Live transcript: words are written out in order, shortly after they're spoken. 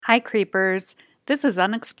Hi, Creepers. This is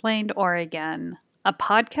Unexplained Oregon, a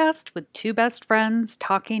podcast with two best friends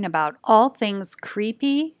talking about all things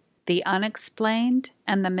creepy, the unexplained,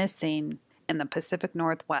 and the missing in the Pacific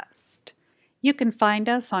Northwest. You can find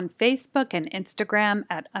us on Facebook and Instagram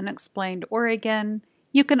at Unexplained Oregon.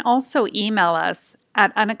 You can also email us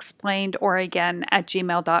at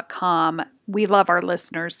unexplainedoregon@gmail.com. We love our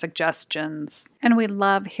listeners' suggestions, and we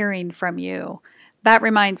love hearing from you. That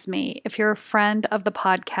reminds me, if you're a friend of the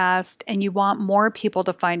podcast and you want more people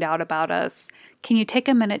to find out about us, can you take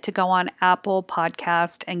a minute to go on Apple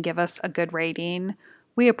Podcast and give us a good rating?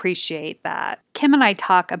 We appreciate that. Kim and I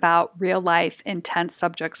talk about real-life, intense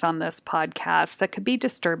subjects on this podcast that could be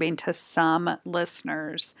disturbing to some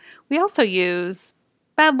listeners. We also use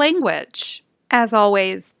bad language. As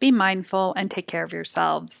always, be mindful and take care of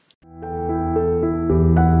yourselves.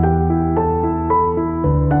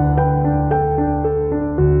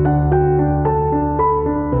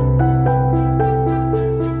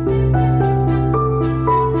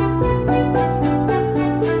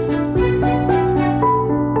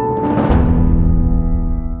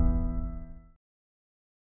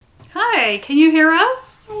 Hi, can you hear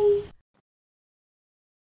us?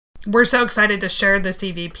 We're so excited to share this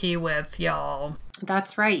EVP with y'all.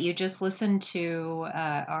 That's right. You just listened to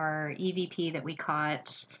our EVP that we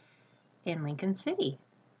caught in Lincoln City.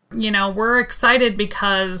 You know, we're excited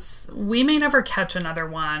because we may never catch another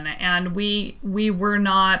one, and we were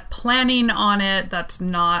not planning on it. That's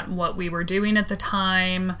not what we were doing at the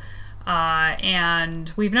time.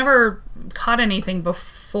 And we've never caught anything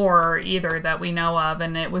before either that we know of,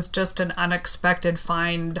 and it was just an unexpected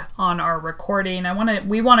find on our recording.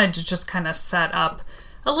 We wanted to just kind of set up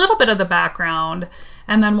a little bit of the background,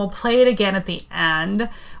 and then we'll play it again at the end,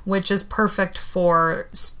 which is perfect for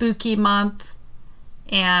spooky month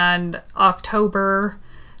and October.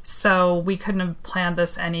 So we couldn't have planned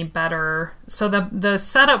this any better. So the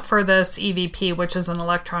setup for this EVP, which is an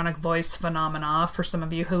electronic voice phenomena, for some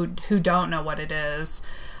of you who don't know what it is,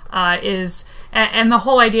 and the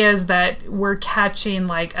whole idea is that we're catching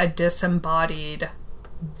like a disembodied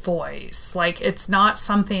voice. Like, it's not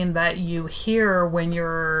something that you hear when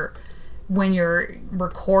you're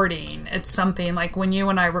recording. It's something like when you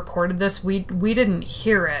and I recorded this, we didn't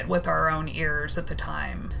hear it with our own ears at the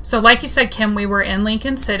time. So like you said, Kim, we were in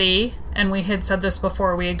Lincoln City, and we had said this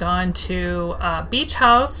before. We had gone to a beach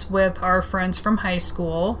house with our friends from high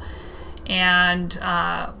school, and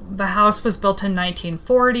the house was built in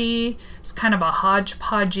 1940. It's kind of a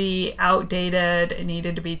hodgepodgey, outdated. It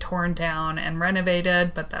needed to be torn down and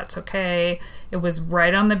renovated, but that's okay. It was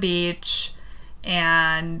right on the beach.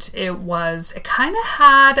 And it kind of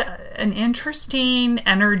had an interesting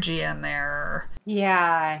energy in there.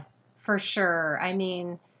 Yeah, for sure. I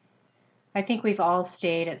mean, I think we've all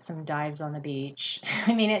stayed at some dives on the beach.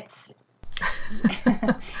 I mean,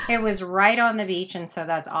 it was right on the beach, and so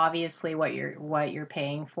that's obviously what you're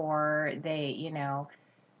paying for. They,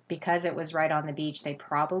 because it was right on the beach, they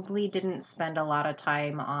probably didn't spend a lot of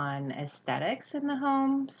time on aesthetics in the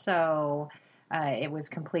home, so it was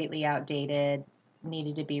completely outdated,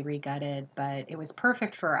 needed to be regutted, but it was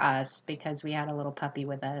perfect for us because we had a little puppy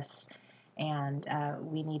with us, and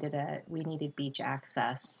we needed beach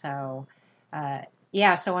access. So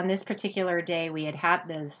so on this particular day, we had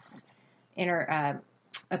this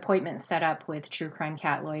appointment set up with true crime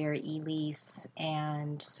cat lawyer Elise,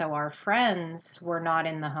 and so our friends were not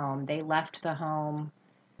in the home. They left the home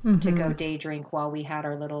to go day drink while we had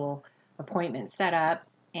our little appointment set up,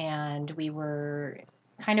 and we were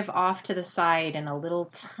kind of off to the side in a little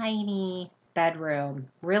tiny bedroom,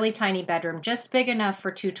 really tiny bedroom, just big enough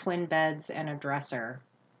for two twin beds and a dresser.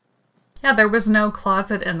 Yeah, there was no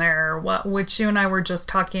closet in there, which you and I were just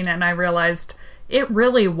talking, and I realized it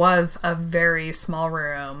really was a very small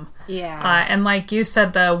room. Yeah. And like you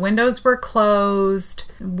said, the windows were closed.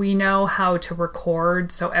 We know how to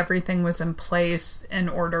record, so everything was in place in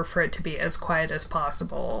order for it to be as quiet as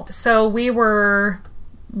possible. So we were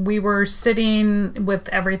sitting with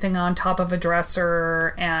everything on top of a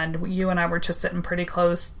dresser, and you and I were just sitting pretty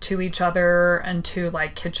close to each other and to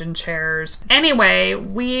like kitchen chairs. Anyway,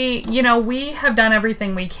 we have done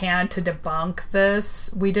everything we can to debunk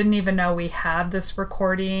this. We didn't even know we had this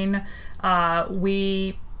recording.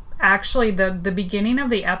 We actually, the beginning of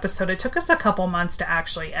the episode, it took us a couple months to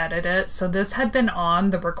actually edit it. So this had been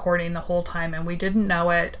on the recording the whole time, and we didn't know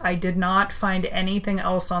it. I did not find anything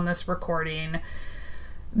else on this recording.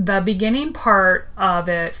 The beginning part of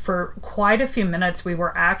it, for quite a few minutes, we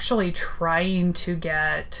were actually trying to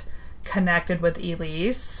get connected with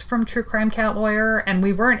Elise from True Crime Cat Lawyer, and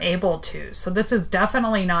we weren't able to. So this is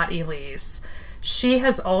definitely not Elise. She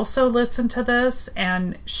has also listened to this,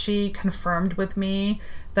 and she confirmed with me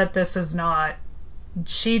that this is not,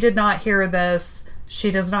 she did not hear this. She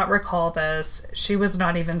does not recall this. She was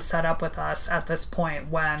not even set up with us at this point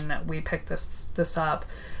when we picked this up.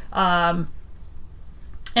 And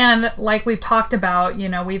like we've talked about,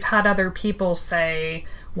 we've had other people say,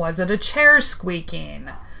 was it a chair squeaking?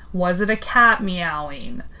 Was it a cat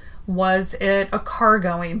meowing? Was it a car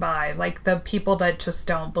going by? Like the people that just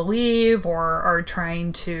don't believe or are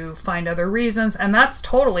trying to find other reasons. And that's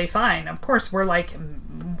totally fine. Of course, we're like,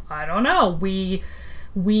 I don't know.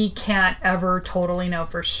 We can't ever totally know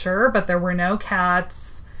for sure, but there were no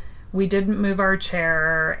cats. We didn't move our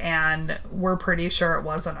chair, and we're pretty sure it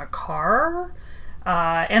wasn't a car.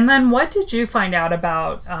 And then what did you find out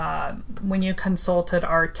about when you consulted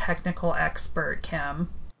our technical expert, Kim?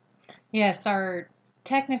 Yes, our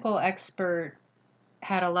technical expert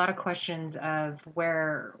had a lot of questions of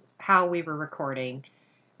how we were recording,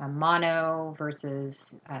 mono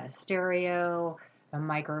versus stereo, a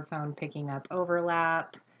microphone picking up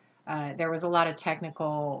overlap. There was a lot of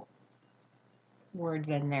technical words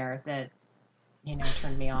in there that,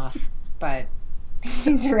 turned me off, but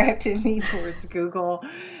he directed me towards Google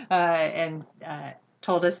and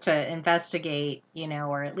told us to investigate,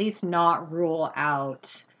 or at least not rule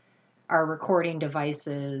out our recording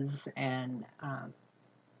devices and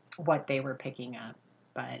what they were picking up.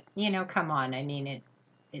 But, come on. I mean,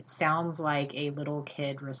 it sounds like a little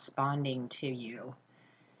kid responding to you,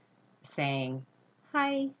 saying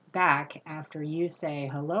hi back after you say,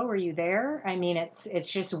 hello, are you there? I mean, it's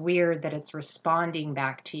just weird that it's responding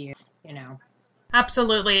back to you,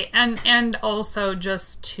 Absolutely. And also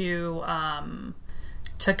just to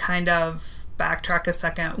kind of backtrack a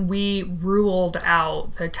second, we ruled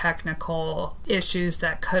out the technical issues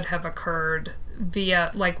that could have occurred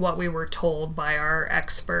via like what we were told by our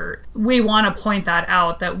expert. We want to point that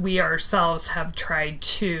out, that we ourselves have tried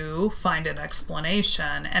to find an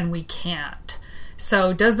explanation and we can't.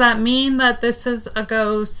 So does that mean that this is a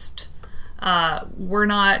ghost?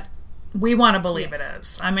 We want to believe it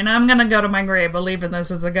is. I mean, I'm going to go to my grave believing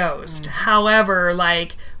this is a ghost. However,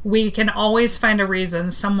 we can always find a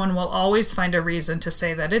reason. Someone will always find a reason to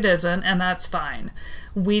say that it isn't, and that's fine.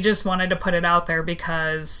 We just wanted to put it out there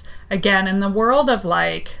because, again, in the world of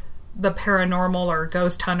the paranormal or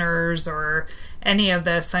ghost hunters or any of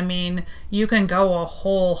this, I mean, you can go a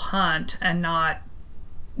whole hunt and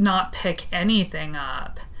not pick anything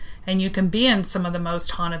up. And you can be in some of the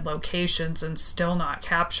most haunted locations and still not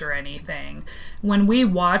capture anything. When we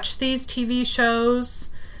watch these TV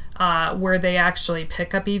shows where they actually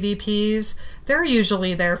pick up EVPs, they're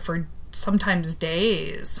usually there for sometimes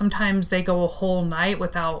days. Sometimes they go a whole night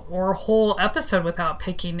or a whole episode without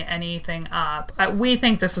picking anything up. We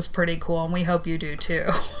think this is pretty cool, and we hope you do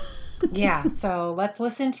too. Yeah, so let's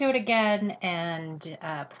listen to it again, and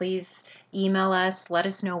please email us. Let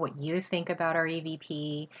us know what you think about our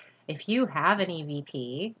EVP. If you have an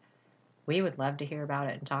EVP, we would love to hear about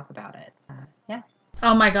it and talk about it. Yeah.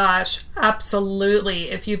 Oh my gosh, absolutely.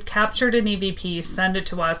 If you've captured an EVP, send it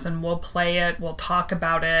to us and we'll play it. We'll talk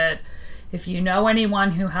about it. If you know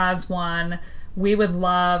anyone who has one, we would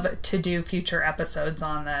love to do future episodes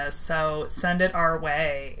on this. So send it our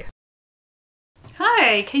way.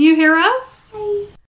 Hi, can you hear us? Hi.